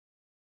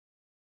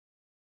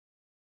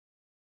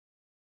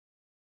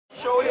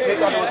They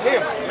thought it was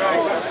him.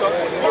 So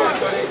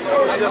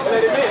I just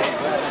let him in.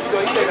 So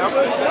he said, I'm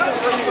going to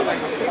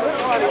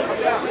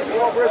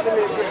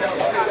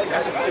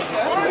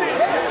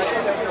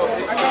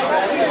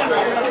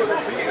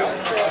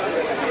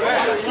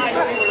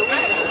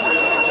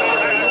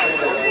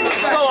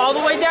go all the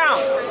way down.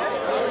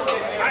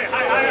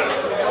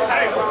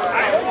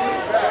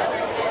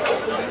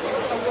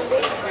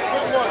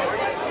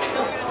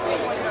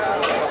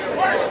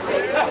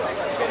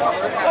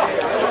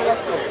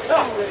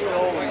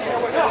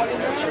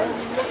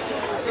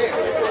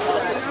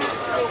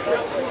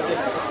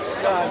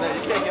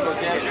 You can't get no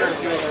damn shirt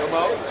if you ain't come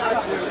out.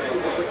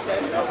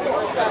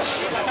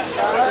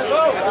 Let's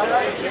go,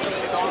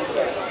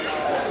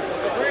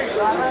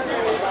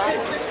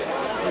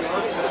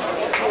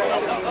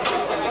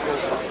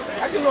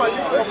 get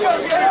up! Let's go,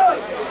 get up!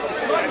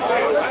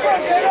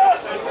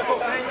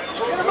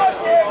 Get him up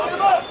there! Get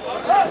him up!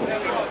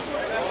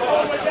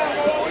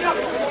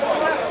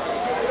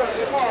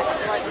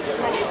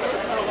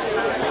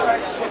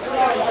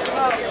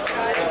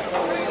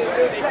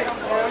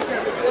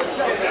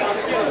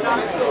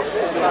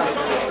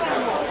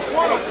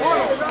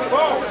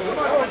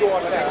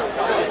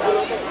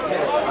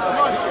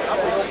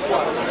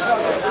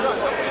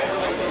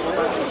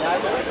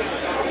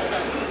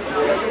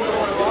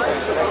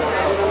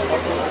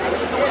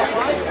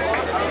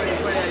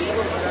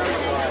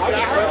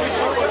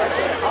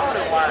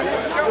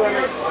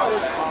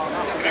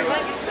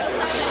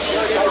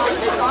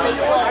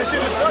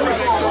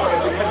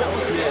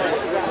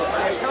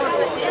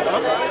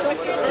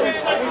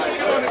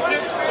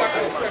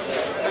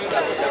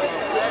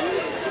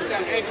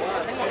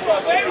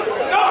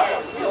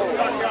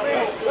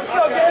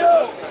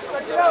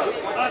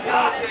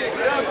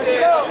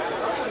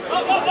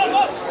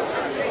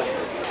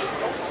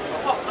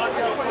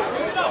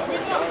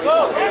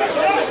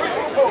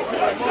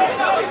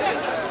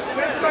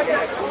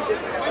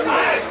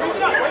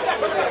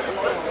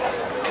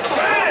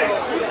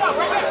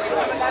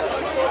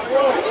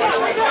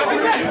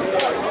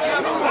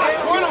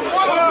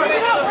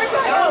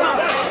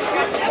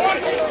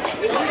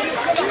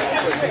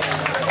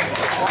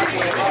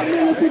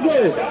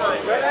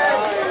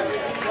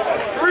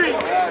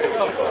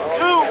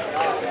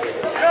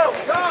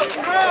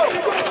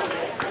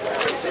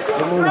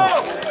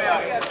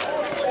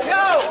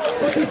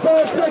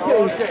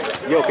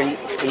 Yo, can you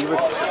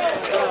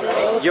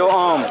Yo,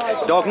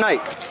 Dog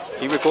Knight,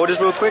 can you record this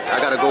real quick? I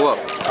gotta go up.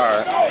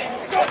 Alright.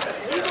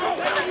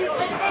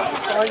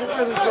 Find your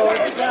rhythm, George.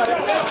 You got it.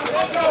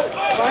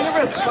 Find your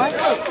rhythm. Find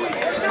your rhythm.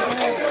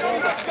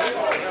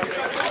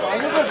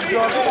 Find your rhythm,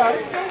 George. You got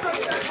it.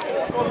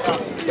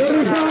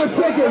 35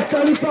 seconds.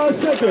 35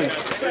 seconds.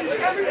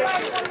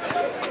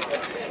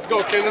 Let's go,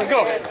 kid. Let's go.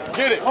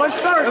 Get it.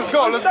 130. Let's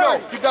go. Let's go.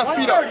 Keep that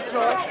speed up.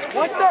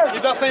 130.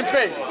 Keep that same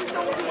pace.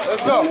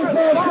 Let's go.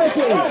 35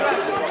 seconds.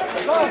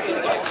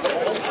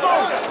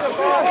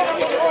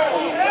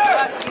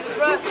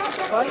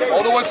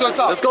 All the way to the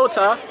top. Let's go,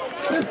 Ty.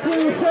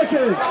 15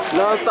 seconds.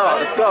 Non-stop.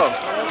 Let's go.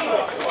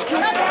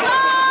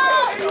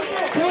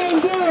 Calm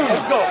down.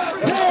 Let's go.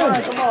 10,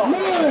 9,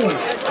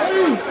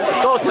 8,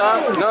 Let's go, Ty.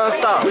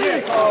 Non-stop. 5,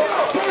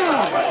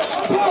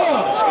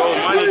 4,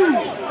 3,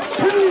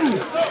 2.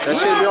 That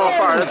shit be on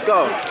fire. Let's go.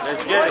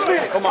 Let's get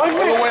it. Come on. All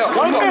the way up.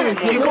 Let's go.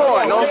 Keep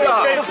going. Don't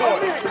stop. Keep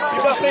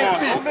that same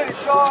speed. 1 minute,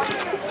 Sean.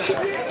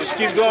 Just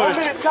keep going. 1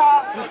 minute, Ty.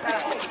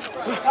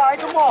 Ty,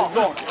 come on.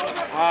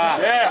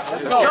 Yeah.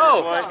 Let's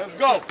go. Let's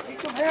go.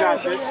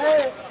 Got this.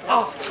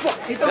 Oh, fuck.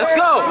 Let's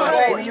go.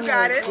 Baby, you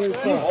got it.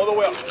 All the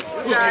way up.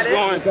 You got it.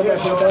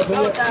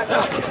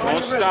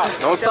 Don't stop.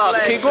 Don't stop.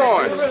 Keep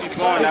going. Keep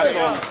going. That's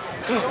all.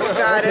 You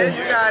got it.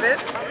 You got it.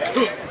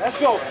 Let's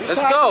go.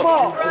 Let's Ty, go. Come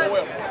on.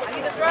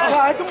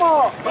 Ty, come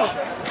on.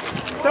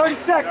 30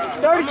 seconds.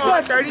 30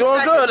 seconds. 30 Doing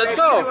seconds, good, let's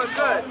baby. go. Doing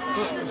good.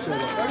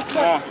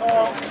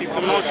 Keep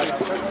the motion.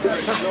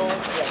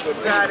 You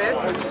got it.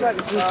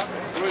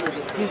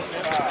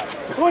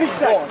 20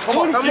 seconds. Come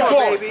on. Come Keep on,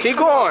 going. baby. Keep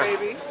Come on, going.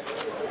 baby.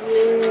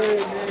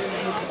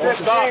 Don't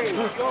stop.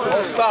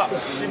 Don't stop.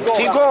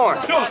 Keep going.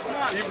 Keep going.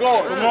 Keep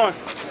going. Come on.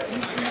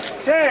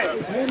 10.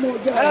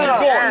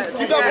 Yes,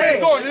 Keep that pace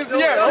yes. going. This is the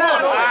end. Come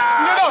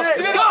on.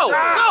 Let's go.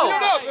 Go.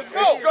 Let's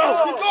go.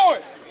 Keep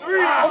going.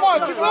 Come on.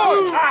 Keep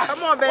going.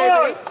 Come on,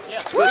 baby.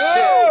 Good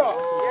shit.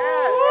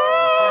 Yes.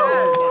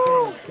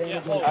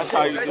 That's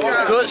how you do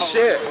it. Good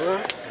shit.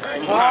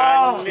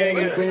 How many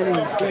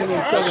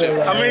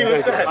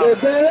was that?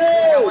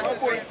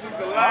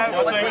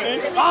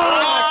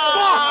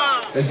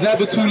 It's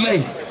never too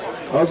late.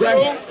 All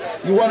right?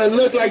 You want to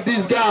look like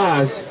these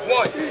guys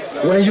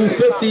when you're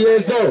 50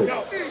 years old.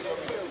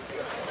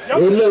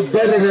 They look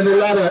better than a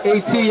lot of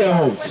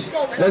 18-year-olds.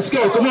 Let's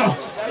go. Come on.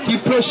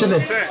 Keep pushing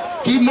it.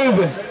 Keep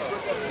moving.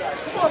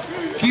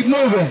 Keep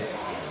moving.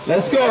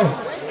 Let's go.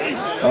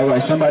 All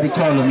right, somebody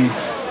calling me.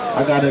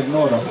 I got to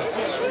ignore them.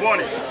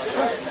 20.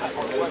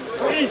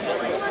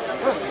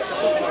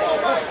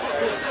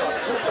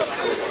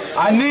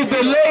 I need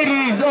the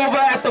ladies over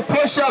at the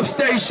push-up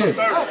station.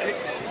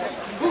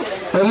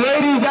 The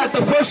ladies at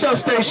the push-up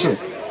station.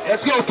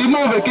 Let's go. Keep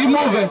moving. Keep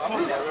moving.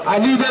 I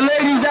need the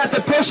ladies at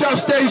the push-up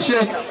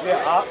station.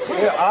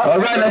 All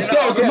right, let's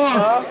go. Come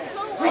on.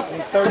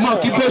 Come on,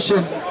 keep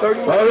pushing.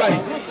 All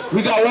right.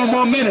 We got 1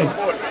 more minute.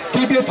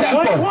 Keep your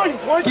tempo.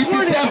 Keep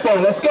your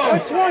tempo. Let's go.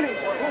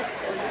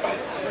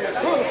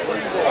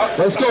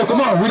 Let's go.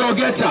 Come on. We don't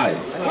get tired.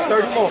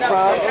 30 more,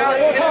 Prime.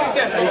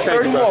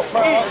 30 more,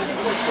 Prime.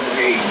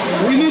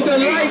 We need the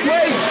light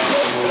weights.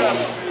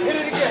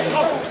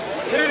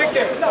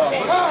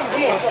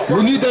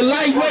 We need the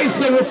light weights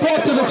to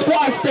report to the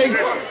squad station.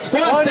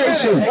 1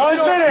 minute. 1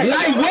 minute.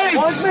 Light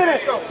weights. 1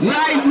 minute.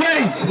 Light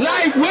weights.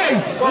 Light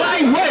weights.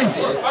 Light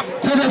weights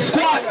to the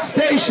squad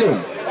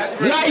station.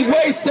 Light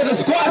weights to the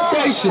squad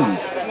station.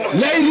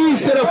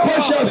 Ladies to the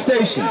push-up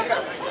station.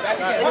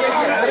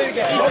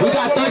 We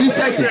got 30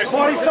 seconds.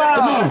 45.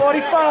 Come on.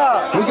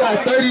 45. We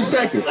got 30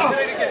 seconds.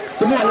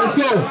 Come on, let's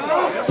go.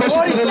 Push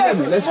it to the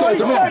limit. Let's go.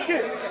 Come on.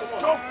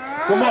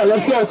 Come on,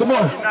 let's go. Come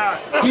on.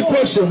 Keep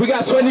pushing. We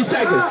got 20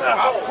 seconds.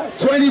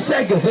 20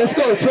 seconds. Let's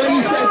go.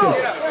 20 seconds.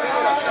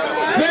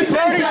 15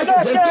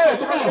 seconds. Let's go.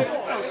 Come on.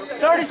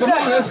 30 Come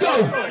on, let's go.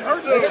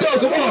 Let's go.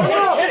 Come on.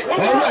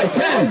 All right.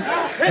 10,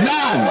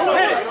 9,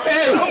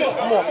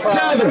 8,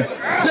 7,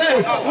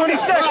 6, 20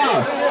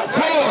 seconds. 5,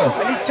 4,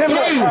 3, 2, 1.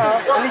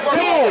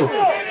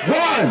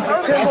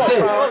 That's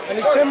it. I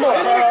need 10 more,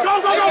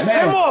 Prime.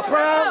 10 more,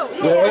 Prime.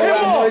 Yo, all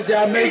that noise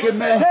y'all making,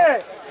 man.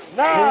 10, We're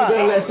 9,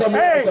 gonna let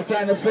somebody at the 8,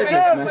 Planet Fitness,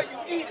 7, man.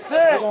 6,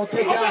 We're gonna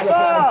kick out of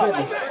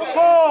Planet 5, Fitness.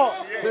 4,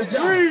 Good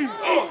job. 3,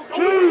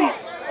 2,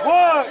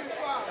 1.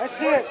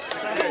 That's it.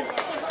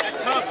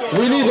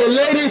 We need the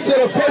ladies to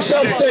the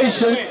push-up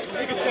station.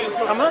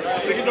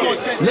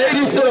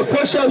 Ladies to the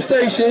push-up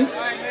station.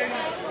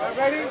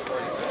 Ready?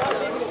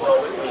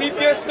 Keep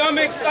your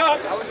stomachs up.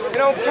 It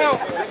don't count.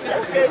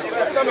 Keep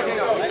your stomach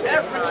up.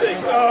 Everything.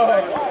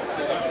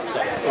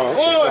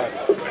 1,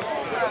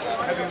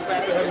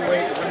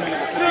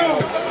 2,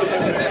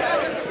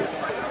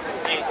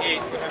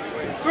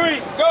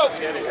 3, go.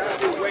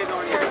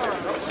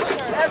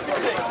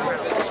 Everything.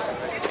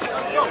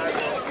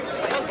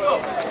 Let's go.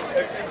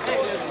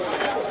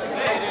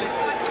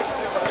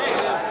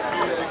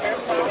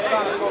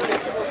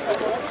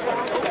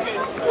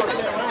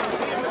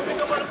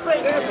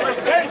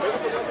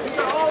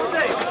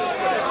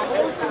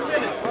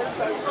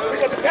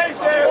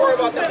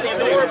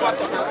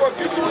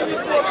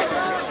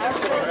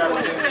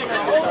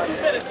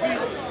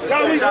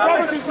 Now these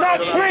rubbers is not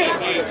clean.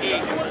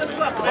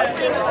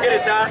 Get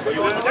it, Ty.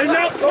 They're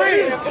not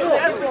clean.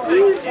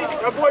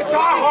 That boy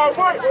Ty hard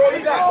work.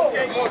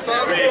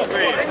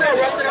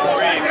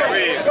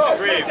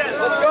 Breathe.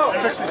 Let's go.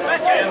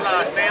 Stay in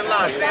line, stay in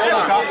line, stay in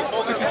line.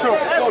 62.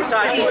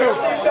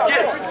 Get it.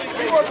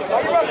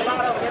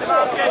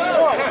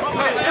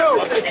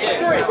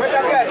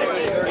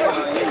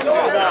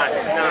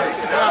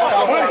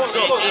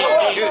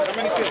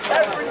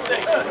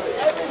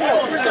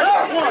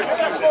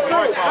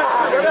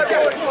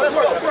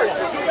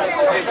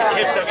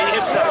 Hips up,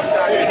 hips up.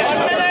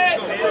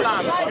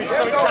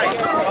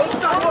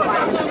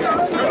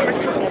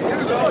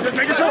 Just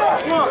making sure.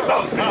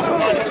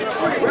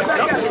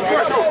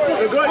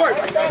 Good work.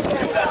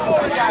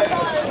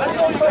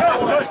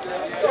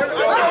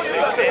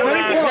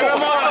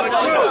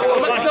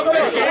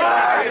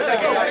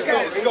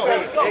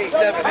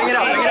 Hang it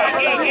up, hang it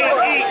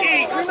up.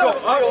 Eat. Let's go.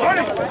 Up.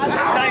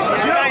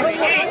 90, eat.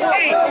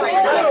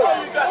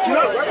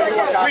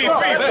 Breathe.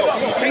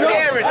 Take the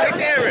air in,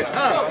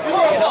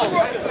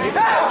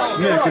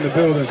 Nick in the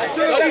building.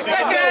 30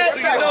 seconds.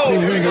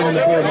 Team Ringer in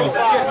the building.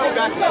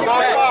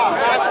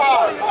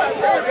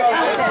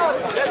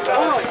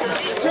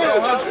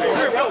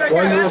 Why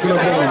are you walking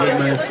up on him, big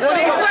man?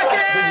 20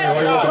 seconds. Why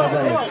are you walking up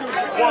on him?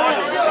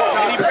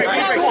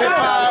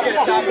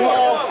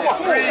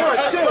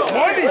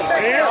 Money,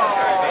 man.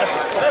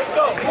 Let's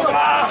go.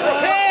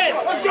 10.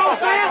 Let's go,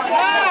 Sam.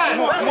 9.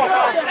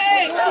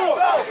 8.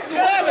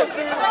 7. 6.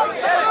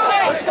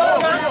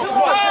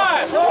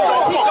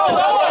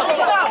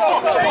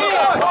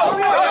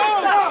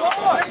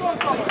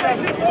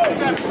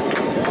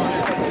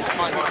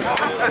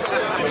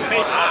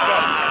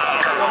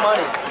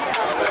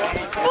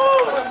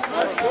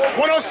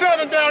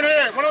 107 down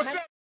here. 107.